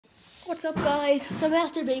What's up, guys? The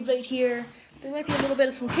Master Beyblade here. There might be a little bit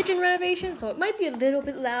of some kitchen renovation, so it might be a little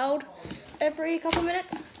bit loud every couple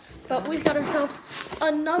minutes. But we've got ourselves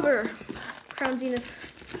another Crown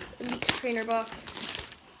Zenith Elite Trainer box.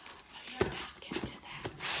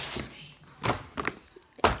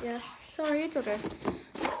 Yeah, sorry, it's okay.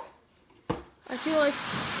 I feel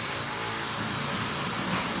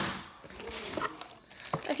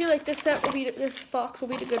like this box will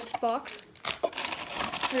be the goods box.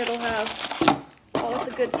 And it'll have all of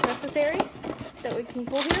the goods necessary that we can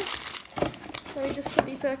pull here. Let me just put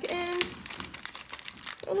these back in.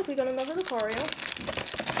 Oh look, we got another Lucario.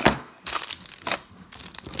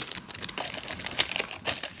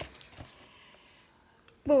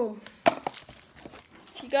 Boom.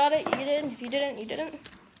 If you got it, you did. If you didn't, you didn't.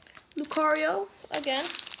 Lucario, again.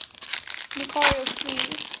 Lucario sleeves.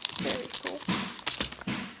 Very cool.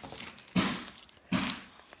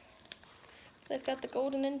 They've got the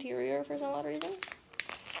golden interior for some odd reason.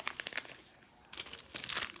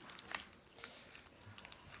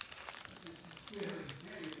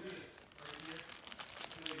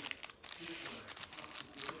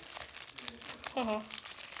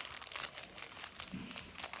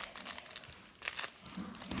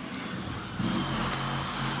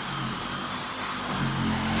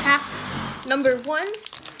 Pack number 1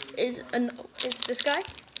 is this guy.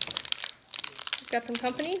 Got some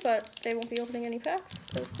company, but they won't be opening any packs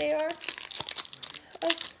because they are a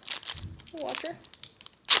watcher.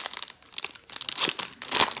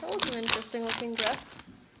 That was an interesting looking dress.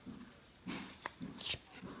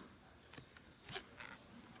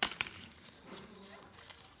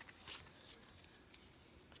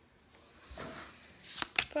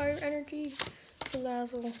 Fire Energy,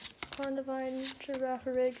 Salazzle, Carnivine,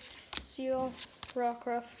 Girafarig, Seal,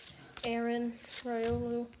 Rockruff, Aaron,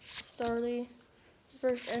 Riolu, Starly,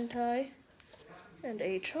 Reverse Entei, and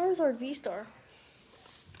a Charizard V-Star.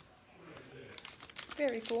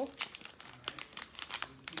 Very cool.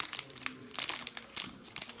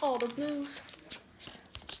 All the blues.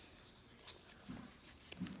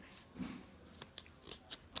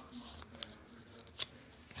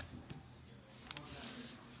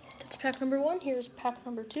 That's pack number 1. Here's pack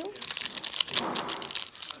number 2.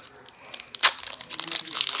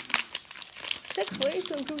 Six ways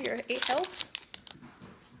to improve your health.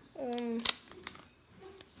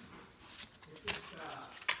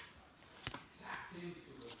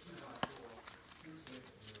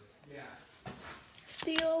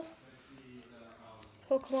 Steel,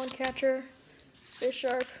 Pokemon Catcher,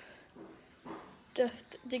 Bisharp,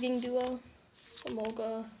 Digging Duo,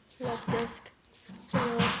 Emolga, Love Disc,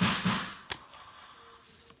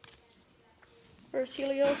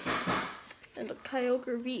 Helios, and a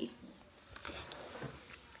Kyogre V.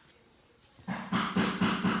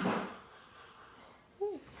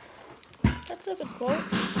 That's a good quote.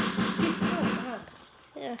 Oh,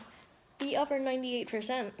 yeah, the upper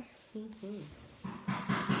 98%.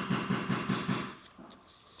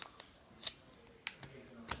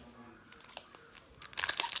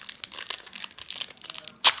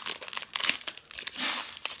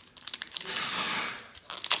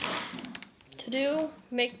 To do,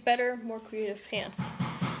 make better, more creative pants.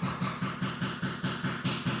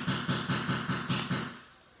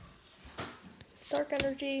 Dark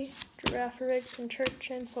Energy, Girafarig, and Church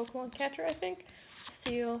and Pokemon Catcher, I think.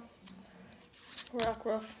 Seal,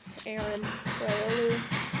 Rockruff, Aaron, Riolu,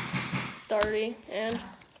 Starly, and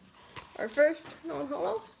our first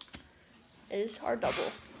non-holo is our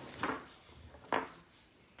double.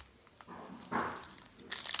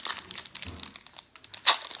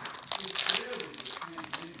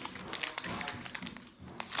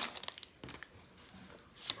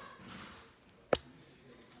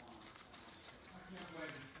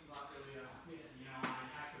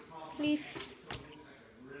 Leaf,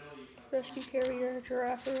 Rescue Carrier,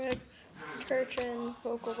 Girafarig, Turchin,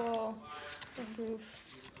 Pokeball, and Roof.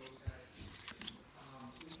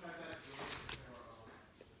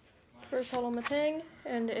 First holo Matang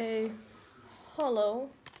and a holo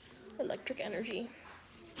Electric Energy.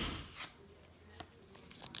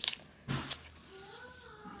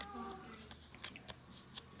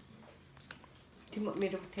 Do you want me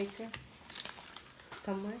to take her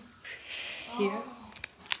somewhere? Here?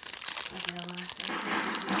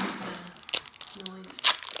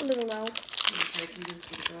 A little loud.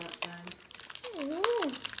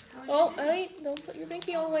 Oh, well, Ellie, don't put your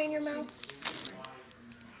binky all the way in your mouth.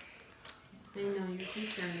 I know you're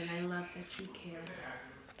concerned, and I love that you care.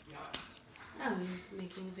 Oh, you're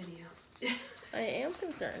making a video. I am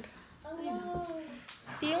concerned. Hello.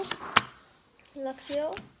 Steel,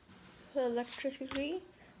 Luxio, Electricity,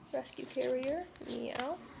 Rescue Carrier,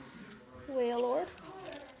 Meow, Wailord.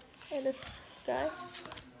 And this guy.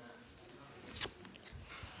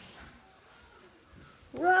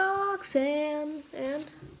 Roxanne and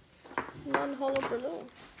non-hollow balloon.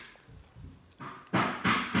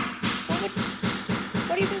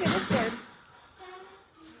 What do you think of this card?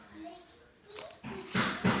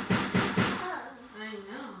 I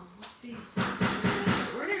know. Let's see. I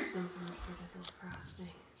order some for the little cross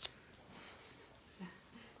thing.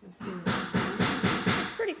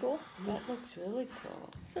 It's pretty cool. That looks really cool.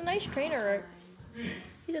 It's a nice trainer art.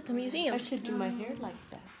 He's at the museum. I should do my hair like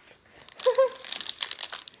that.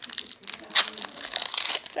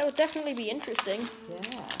 That would definitely be interesting.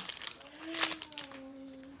 Yeah.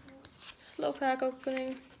 Slow pack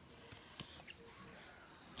opening.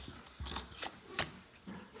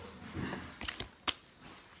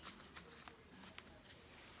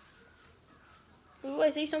 Ooh, I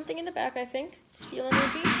see something in the back, I think. Steel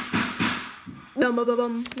Energy. Bum bum bum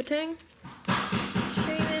bum. Matang.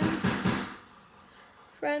 Shaman.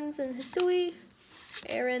 Friends and Hisui.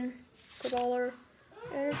 Aaron. Caballer.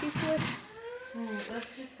 Energy Switch. Alright,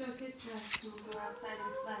 let's just go get dressed and we'll go outside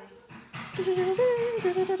and play.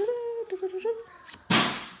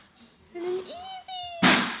 And an Eevee! I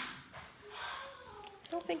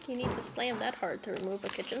don't think you need to slam that hard to remove a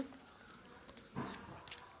kitchen.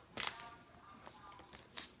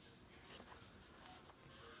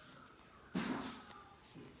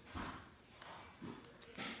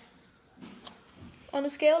 On a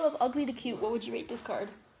scale of ugly to cute, what would you rate this card?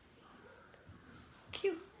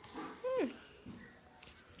 Cute.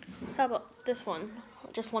 How about this one?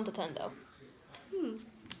 Just 1 to 10 though.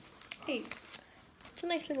 8. It's a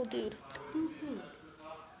nice little dude.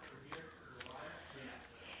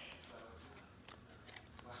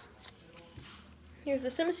 Here's the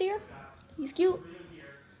Simisear. He's cute.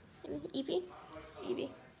 And Eevee.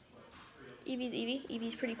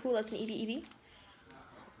 Eevee's pretty cool. That's an Eevee.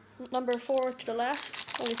 Number 4 to the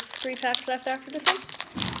last. Only 3 packs left after this one.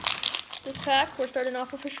 This pack, we're starting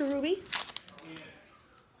off with a Cherubi.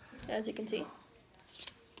 As you can see.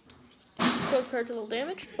 Code card's a little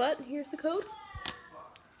damaged, but here's the code.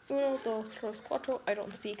 Uno, dos, tres, cuatro. I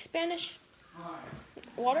don't speak Spanish.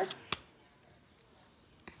 Water.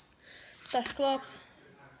 Dusclops.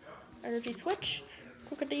 Energy Switch.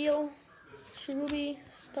 Crocodile. Cherubi.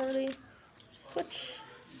 Starly. Switch.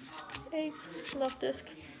 Eggs. Love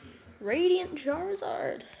Disc. Radiant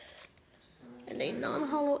Charizard. And a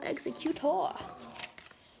non-hollow Executor.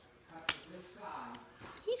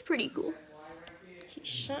 He's pretty cool. He's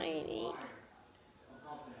shiny.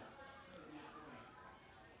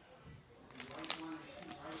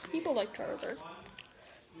 People like Charizard.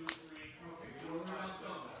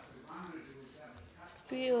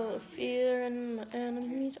 Feel the fear in my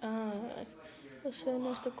enemy's eye. Listen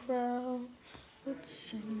as the crowd would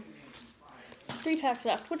sing. 3 packs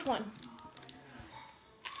left. Which one?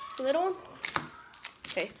 The little one?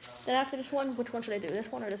 Okay. Then after this one, which one should I do? This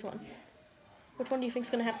one or this one? Which one do you think is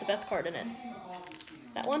going to have the best card in it?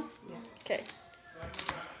 That one? Yeah. Okay.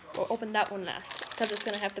 We'll open that one last, because it's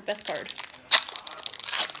going to have the best card.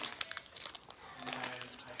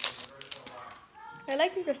 I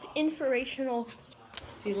like your just inspirational.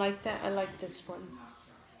 Do you like that? I like this one.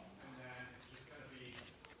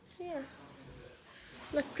 Yeah.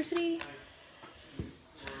 Electricity.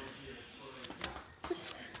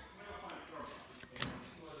 Just.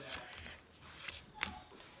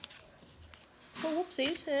 Oh,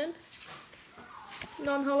 whoopsies. And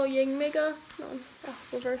non-hollow Yang Mega.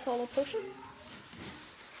 Reverse hollow potion.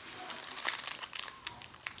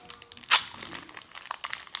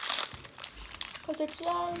 Because it's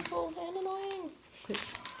loud and annoying.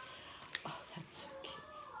 Oh, that's so cute.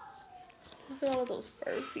 Look at all of those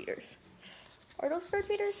bird feeders. Are those bird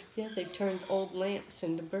feeders? Yeah, they turned old lamps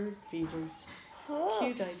into bird feeders. Oh,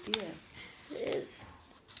 Cute idea. it is.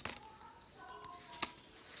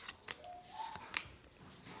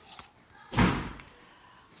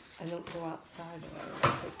 I don't go outside, or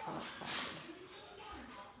I take outside.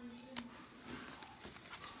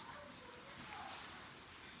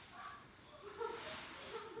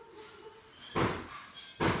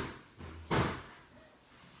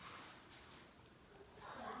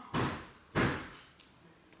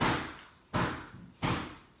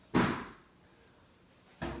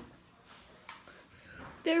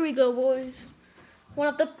 There we go, boys. One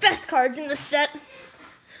of the best cards in the set.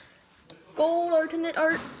 Gold alternate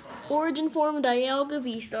art. Origin form Dialga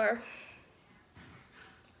V-Star.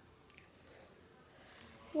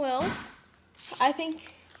 Well, I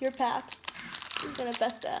think your pack is gonna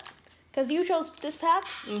best that. Because you chose this pack.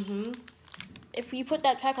 Mm-hmm. If you put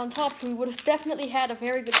that pack on top, we would have definitely had a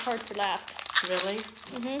very good card for last. Really?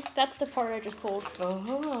 That's the part I just pulled.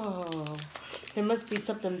 Oh, there must be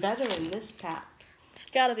something better in this pack. It's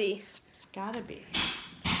gotta be. Gotta be.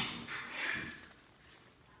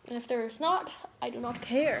 And if there is not, I do not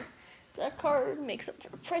care. That card makes up for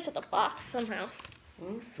the price of the box somehow.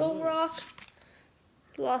 Soul Rock,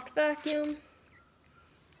 Lost Vacuum,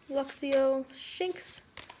 Luxio, Shinx,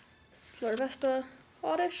 Slurvespa,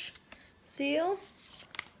 Oddish, Seal,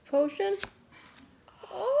 Potion.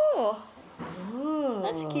 Oh,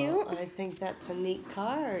 that's cute. I think that's a neat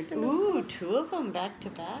card. And this Ooh, is- 2 of them back to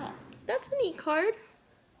back. That's a neat card.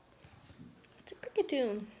 It's a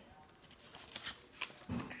Cricketune.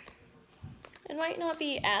 It might not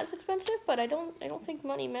be as expensive, but I don't think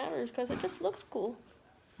money matters because it just looks cool.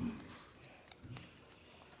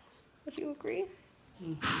 Would you agree?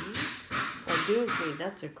 I do agree.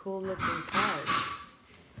 That's a cool looking card.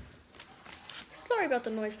 Sorry about the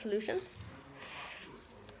noise pollution.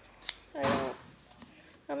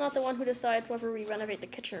 I'm not the one who decides whether we renovate the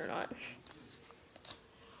kitchen or not.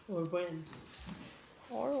 Or when.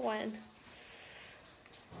 Or when.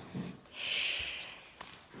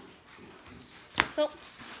 So,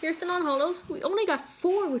 here's the non-holos. We only got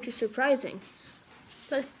 4, which is surprising.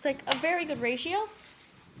 But it's like a very good ratio.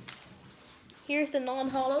 Here's the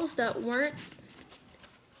non-holos that weren't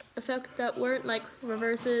like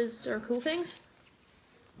reverses or cool things.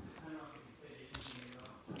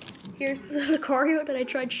 Here's the Lucario that I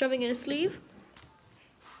tried shoving in a sleeve.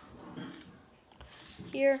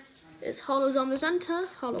 Here is Holo Zamazenta,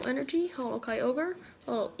 Holo Energy, Holo Kyogre,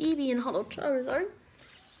 Holo Eevee, and Holo Charizard.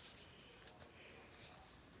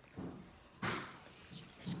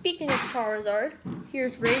 Speaking of Charizard,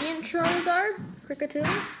 here's Radiant Charizard,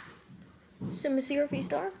 Kricketune, Simisear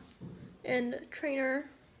V-Star, and Trainer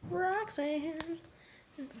Roxanne.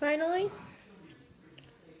 And finally,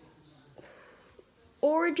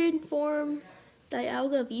 Origin Form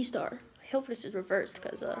Dialga V-Star. I hope this is reversed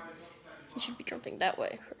because he should be jumping that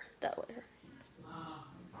way.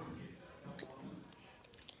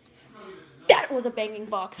 That was a banging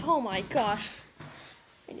box. Oh my gosh.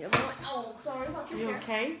 I need a moment. Oh, sorry about your You chair.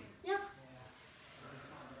 okay? Yep.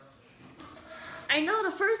 I know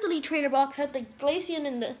the first Elite Trainer box had the Glaceon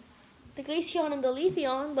and the Glaceon and the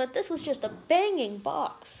Leafeon, but this was just a banging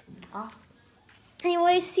box. Awesome.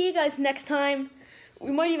 Anyway, see you guys next time.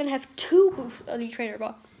 We might even have 2 Elite Trainer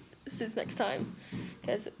boxes next time,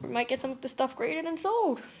 because we might get some of the stuff graded and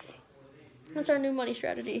sold. That's our new money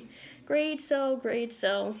strategy. Grade, sell, grade,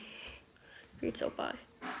 sell. Grade, sell, buy.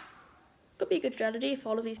 Could be a good strategy if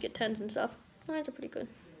all of these get 10s and stuff. That's pretty good.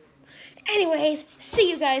 Anyways, see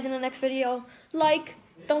you guys in the next video. Like,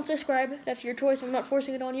 don't subscribe. That's your choice. I'm not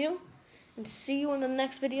forcing it on you. And see you in the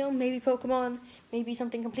next video. Maybe Pokemon. Maybe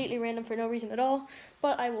something completely random for no reason at all.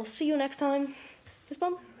 But I will see you next time. Fist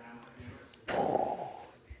bump.